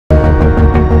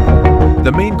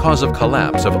The main cause of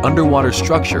collapse of underwater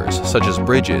structures such as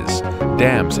bridges,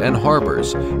 dams, and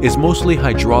harbors is mostly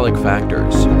hydraulic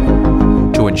factors.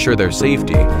 To ensure their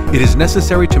safety, it is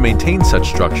necessary to maintain such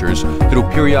structures through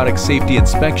periodic safety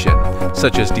inspection,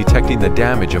 such as detecting the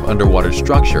damage of underwater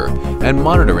structure and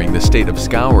monitoring the state of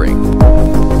scouring.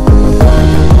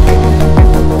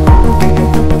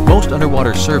 Most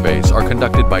underwater surveys are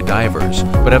conducted by divers,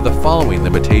 but have the following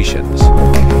limitations.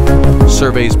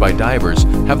 Surveys by divers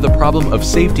have the problem of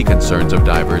safety concerns of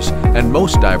divers, and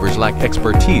most divers lack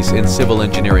expertise in civil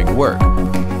engineering work,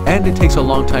 and it takes a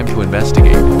long time to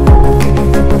investigate.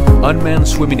 Unmanned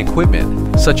swimming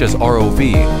equipment, such as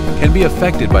ROV, can be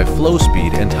affected by flow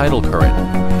speed and tidal current,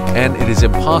 and it is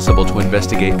impossible to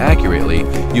investigate accurately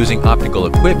using optical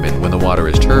equipment when the water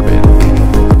is turbid.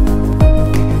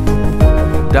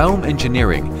 Daum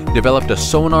Engineering developed a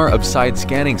sonar of side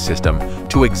scanning system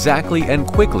to exactly and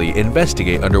quickly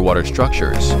investigate underwater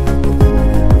structures.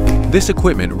 This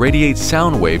equipment radiates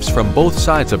sound waves from both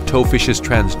sides of towfish's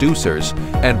transducers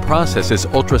and processes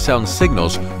ultrasound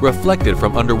signals reflected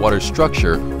from underwater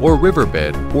structure or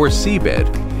riverbed or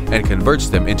seabed and converts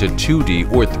them into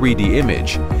 2D or 3D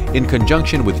image in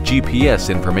conjunction with GPS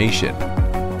information.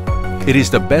 It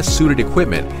is the best suited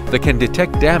equipment that can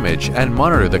detect damage and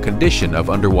monitor the condition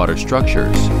of underwater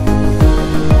structures.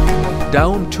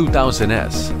 Daum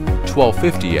 2000S,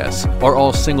 1250S are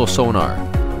all single sonar.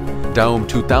 Daum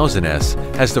 2000S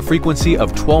has the frequency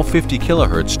of 1250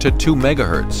 kHz to 2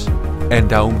 MHz, and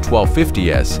Daum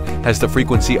 1250S has the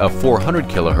frequency of 400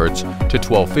 kHz to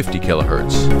 1250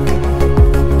 kHz.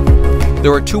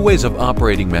 There are two ways of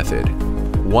operating method.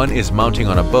 One is mounting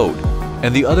on a boat,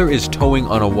 and the other is towing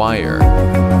on a wire.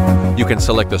 You can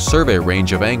select the survey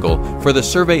range of angle for the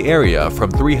survey area from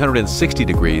 360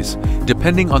 degrees,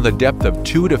 depending on the depth of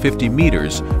 2 to 50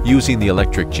 meters using the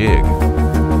electric jig.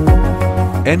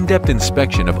 End-depth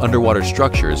inspection of underwater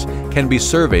structures can be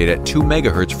surveyed at 2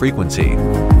 MHz frequency.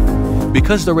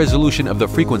 Because the resolution of the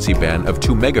frequency band of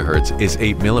 2 MHz is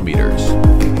 8 millimeters.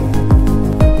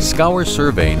 Scour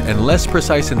surveying and less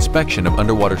precise inspection of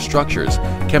underwater structures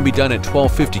can be done at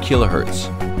 1250 kHz.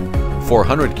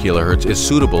 400 kHz is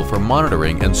suitable for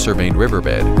monitoring and surveying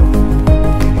riverbed.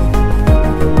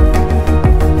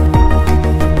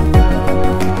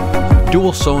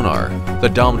 Dual sonar, the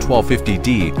Daum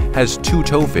 1250D has two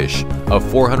towfish of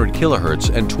 400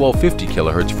 kHz and 1250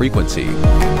 kHz frequency.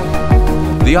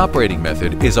 The operating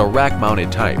method is a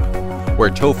rack-mounted type,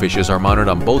 where towfishes are mounted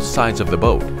on both sides of the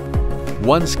boat.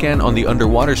 One scan on the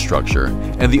underwater structure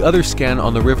and the other scan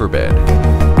on the riverbed.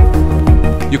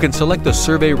 You can select the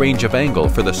survey range of angle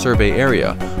for the survey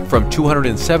area from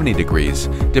 270 degrees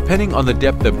depending on the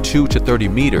depth of 2 to 30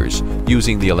 meters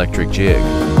using the electric jig.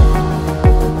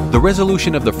 The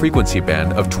resolution of the frequency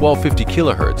band of 1250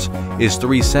 kHz is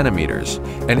 3 centimeters,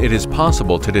 and it is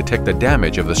possible to detect the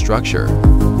damage of the structure.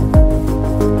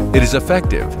 It is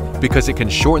effective because it can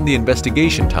shorten the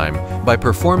investigation time by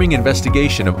performing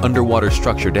investigation of underwater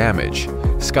structure damage,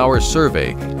 scour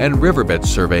survey, and riverbed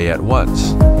survey at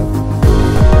once.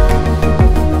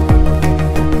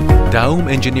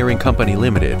 Daum Engineering Company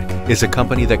Limited is a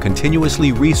company that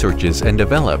continuously researches and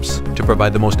develops to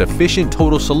provide the most efficient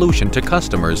total solution to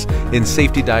customers in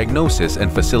safety diagnosis and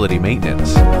facility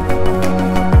maintenance.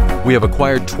 We have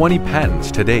acquired 20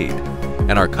 patents to date,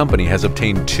 and our company has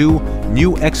obtained 2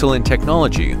 new excellent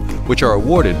technology which are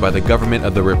awarded by the government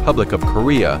of the Republic of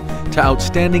Korea to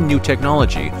outstanding new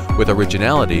technology with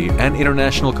originality and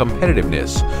international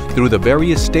competitiveness through the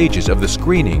various stages of the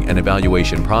screening and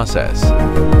evaluation process.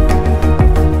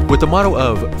 With the motto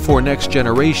of "For next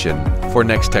generation, for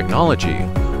next technology,"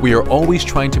 we are always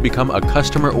trying to become a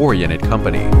customer-oriented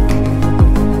company.